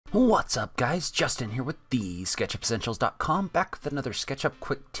What's up, guys? Justin here with TheSketchUpEssentials.com, back with another SketchUp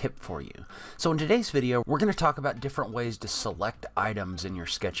quick tip for you. So in today's video, we're going to talk about different ways to select items in your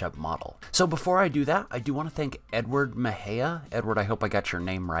SketchUp model. So before I do that, I do want to thank Edward Mejia. Edward, I hope I got your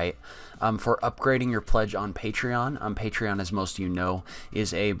name right, for upgrading your pledge on Patreon. Patreon, as most of you know,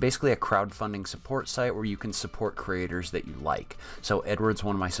 is basically a crowdfunding support site where you can support creators that you like. So Edward's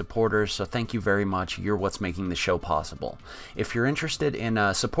one of my supporters, so thank you very much. You're what's making the show possible. If you're interested in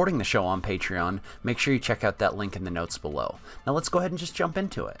supporting the show on Patreon, make sure you check out that link in the notes below. Now let's go ahead and just jump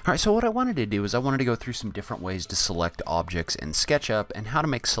into it. Alright, so what I wanted to do is I wanted to go through some different ways to select objects in SketchUp and how to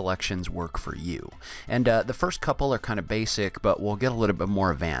make selections work for you. And the first couple are kind of basic, but we'll get a little bit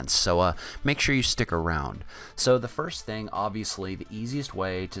more advanced, so make sure you stick around. So the first thing, obviously, the easiest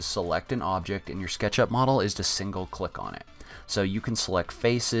way to select an object in your SketchUp model is to single click on it. So you can select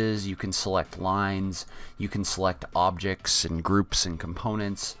faces, you can select lines, you can select objects and groups and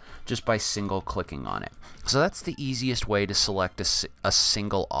components just by single clicking on it. So that's the easiest way to select a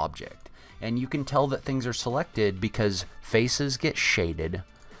single object. And you can tell that things are selected because faces get shaded,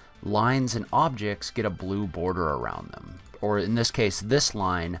 lines and objects get a blue border around them. Or in this case, this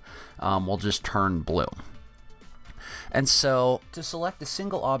line will just turn blue. And so to select a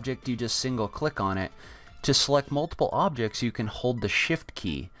single object, you just single click on it. To select multiple objects, you can hold the Shift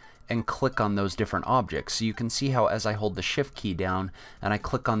key and click on those different objects. So you can see how as I hold the Shift key down and I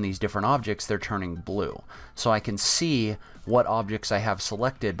click on these different objects, they're turning blue. So I can see what objects I have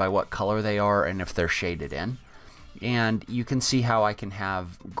selected by what color they are and if they're shaded in. And you can see how I can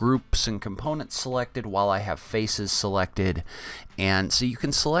have groups and components selected while I have faces selected. And so you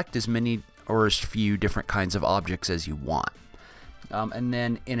can select as many or as few different kinds of objects as you want. And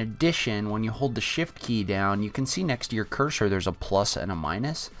then in addition, when you hold the Shift key down, you can see next to your cursor there's a plus and a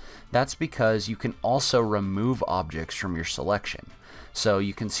minus. That's because you can also remove objects from your selection. So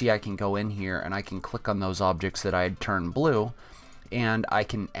you can see I can go in here and I can click on those objects that I had turned blue, and I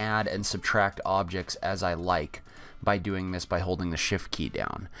can add and subtract objects as I like by doing this by holding the Shift key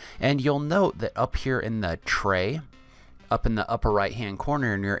down. And you'll note that up here in the tray, up in the upper right hand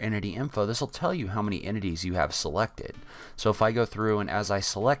corner near entity info, this will tell you how many entities you have selected. So if I go through and as I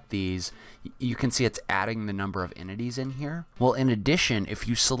select these, you can see it's adding the number of entities in here. Well, in addition, if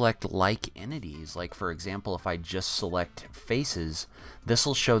you select like entities, like for example, if I just select faces, this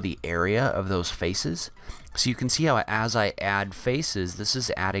will show the area of those faces. So you can see how as I add faces, this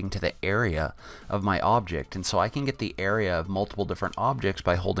is adding to the area of my object. And so I can get the area of multiple different objects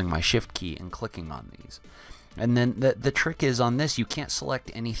by holding my Shift key and clicking on these. And then the trick is on this, you can't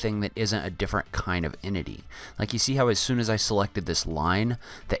select anything that isn't a different kind of entity. Like you see how as soon as I selected this line,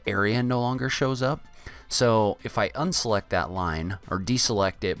 the area no longer shows up. So if I unselect that line or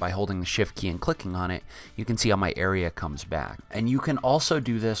deselect it by holding the Shift key and clicking on it, you can see how my area comes back. And you can also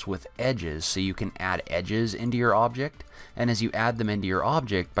do this with edges, so you can add edges into your object. And as you add them into your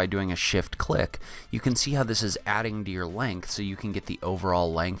object by doing a Shift click, you can see how this is adding to your length, so you can get the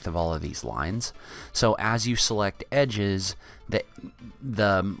overall length of all of these lines. So as you select edges,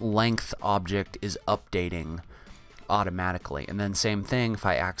 the length object is updating automatically. And then same thing, if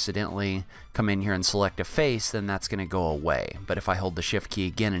I accidentally come in here and select a face, then that's going to go away. But if I hold the Shift key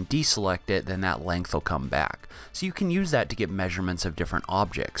again and deselect it, then that length will come back. So you can use that to get measurements of different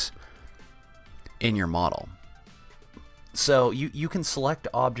objects in your model. So you can select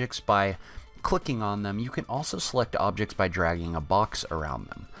objects by clicking on them. You can also select objects by dragging a box around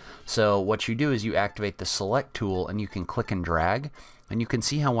them. So what you do is you activate the select tool and you can click and drag, and you can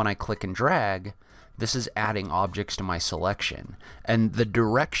see how when I click and drag, this is adding objects to my selection. And the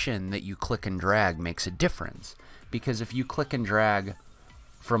direction that you click and drag makes a difference, because if you click and drag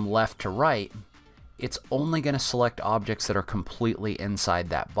from left to right, it's only going to select objects that are completely inside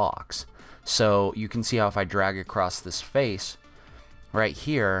that box. So you can see how if I drag across this face right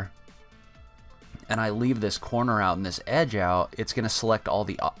here and I leave this corner out and this edge out, it's going to select all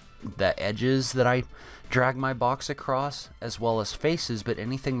the edges that I drag my box across as well as faces, but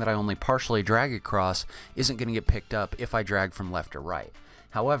anything that I only partially drag across isn't going to get picked up if I drag from left to right.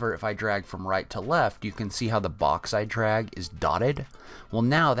 However, if I drag from right to left, you can see how the box I drag is dotted. Well,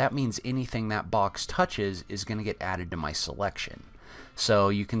 now that means anything that box touches is going to get added to my selection. So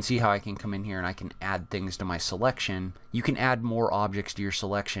you can see how I can come in here and I can add things to my selection. You can add more objects to your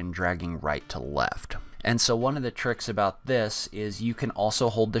selection dragging right to left. And so one of the tricks about this is you can also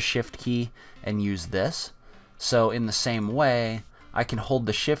hold the Shift key and use this. So in the same way, I can hold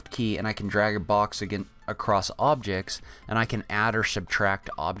the Shift key and I can drag a box again across objects, and I can add or subtract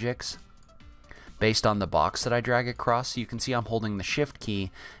objects based on the box that I drag across. So you can see I'm holding the Shift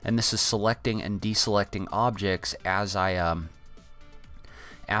key, and this is selecting and deselecting objects as I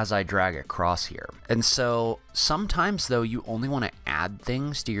as I drag across here. And so sometimes though you only want to add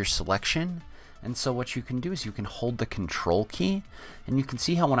things to your selection, and so what you can do is you can hold the control key, and you can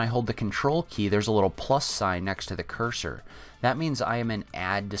see how when I hold the control key there's a little plus sign next to the cursor. That means I am in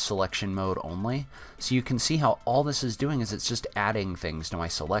add to selection mode only. So you can see how all this is doing is it's just adding things to my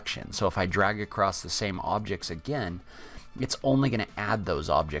selection. So if I drag across the same objects again, it's only going to add those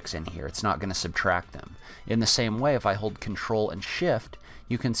objects in here. It's not going to subtract them. In the same way, if I hold Control and Shift,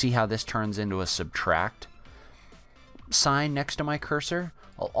 you can see how this turns into a subtract sign next to my cursor.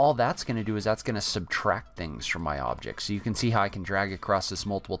 Well, all that's going to do is that's going to subtract things from my object. So you can see how I can drag across this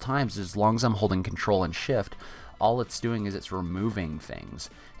multiple times. As long as I'm holding Control and Shift, all it's doing is it's removing things.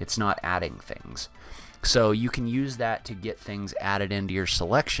 It's not adding things. So you can use that to get things added into your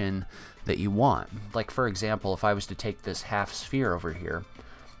selection that you want. Like for example, if I was to take this half sphere over here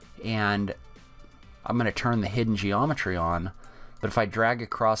and I'm going to turn the hidden geometry on, but if I drag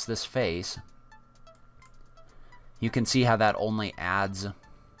across this face, you can see how that only adds.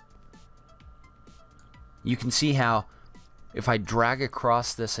 You can see how if I drag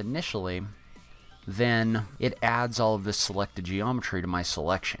across this initially, then it adds all of this selected geometry to my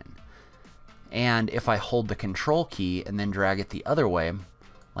selection. And if I hold the control key and then drag it the other way,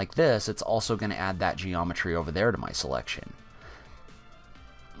 like this, it's also going to add that geometry over there to my selection.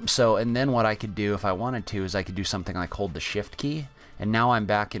 So, and then what I could do if I wanted to is I could do something like hold the shift key, and now I'm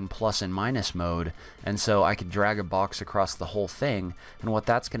back in plus and minus mode, and so I could drag a box across the whole thing, and what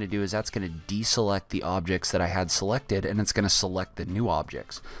that's going to do is that's going to deselect the objects that I had selected, and it's going to select the new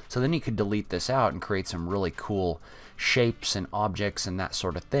objects. So then you could delete this out and create some really cool shapes and objects and that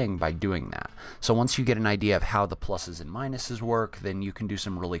sort of thing by doing that. So once you get an idea of how the pluses and minuses work, then you can do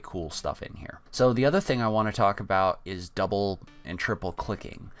some really cool stuff in here. So the other thing I want to talk about is double and triple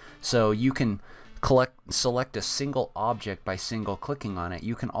clicking. So you can select a single object by single clicking on it.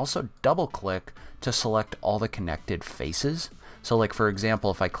 You can also double click to select all the connected faces. So like for example,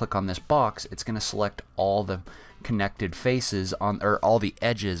 if I click on this box, it's going to select all the connected faces on, or all the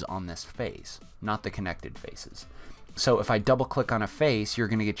edges on this face, not the connected faces. So if I double click on a face, you're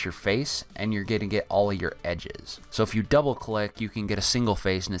going to get your face and you're going to get all of your edges. So if you double click, you can get a single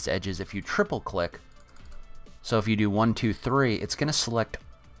face and its edges. If you triple click, so if you do 1, 2, 3, it's going to select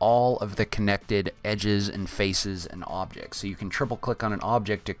all of the connected edges and faces and objects. So you can triple click on an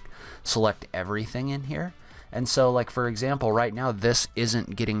object to select everything in here. And so like for example, right now this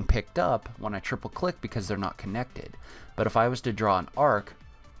isn't getting picked up when I triple click because they're not connected. But if I was to draw an arc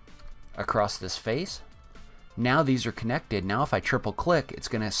across this face, now these are connected. Now if I triple click, it's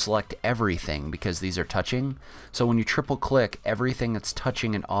going to select everything because these are touching. So when you triple click, everything that's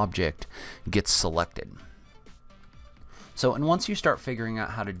touching an object gets selected. So, and once you start figuring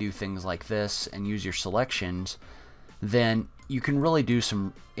out how to do things like this and use your selections, then you can really do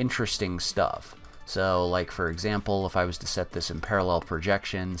some interesting stuff. So like for example, if I was to set this in parallel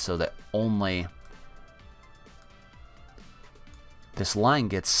projection so that only this line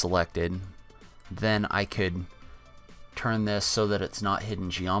gets selected, then I could turn this so that it's not hidden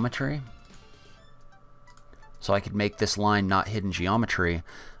geometry. So I could make this line not hidden geometry.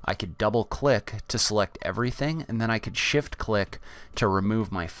 I could double click to select everything, and then I could shift click to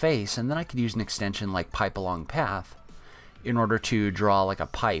remove my face, and then I could use an extension like pipe along path in order to draw like a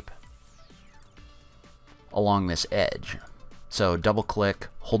pipe along this edge. So double click,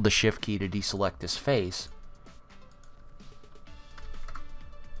 hold the shift key to deselect this face.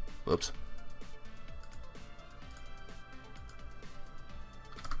 Whoops.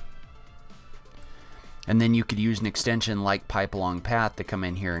 And then you could use an extension like pipe along path to come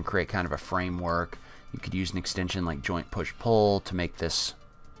in here and create kind of a framework. You could use an extension like joint push pull to make this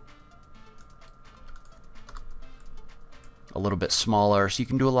a little bit smaller. So you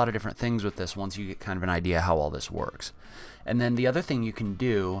can do a lot of different things with this once you get kind of an idea how all this works. And then the other thing you can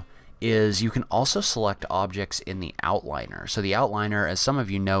do is you can also select objects in the outliner. So the outliner, as some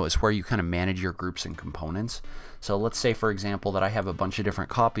of you know, is where you kind of manage your groups and components. So let's say, for example, that I have a bunch of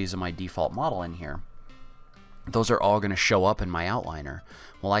different copies of my default model in here. Those are all going to show up in my outliner.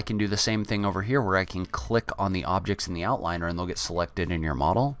 Well, I can do the same thing over here where I can click on the objects in the outliner and they'll get selected in your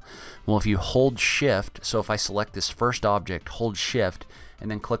model. Well, if you hold shift, so if I select this first object, hold shift,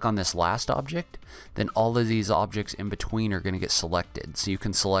 and then click on this last object, then all of these objects in between are going to get selected. So you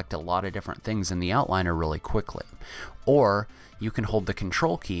can select a lot of different things in the outliner really quickly. Or you can hold the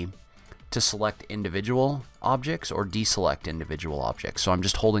control key to select individual objects or deselect individual objects. So I'm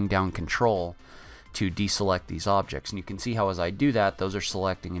just holding down control to deselect these objects. And you can see how as I do that, those are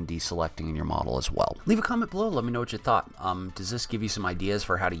selecting and deselecting in your model as well. Leave a comment below, let me know what you thought. Does this give you some ideas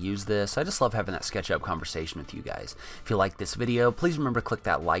for how to use this? I just love having that SketchUp conversation with you guys. If you like this video, please remember to click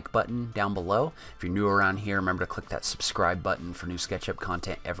that like button down below. If you're new around here, remember to click that subscribe button for new SketchUp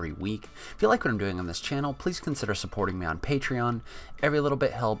content every week. If you like what I'm doing on this channel, please consider supporting me on Patreon. Every little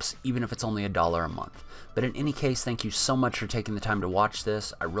bit helps, even if it's only $1 a month. But in any case, thank you so much for taking the time to watch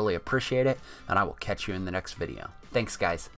this. I really appreciate it, and I will catch you in the next video. Thanks, guys.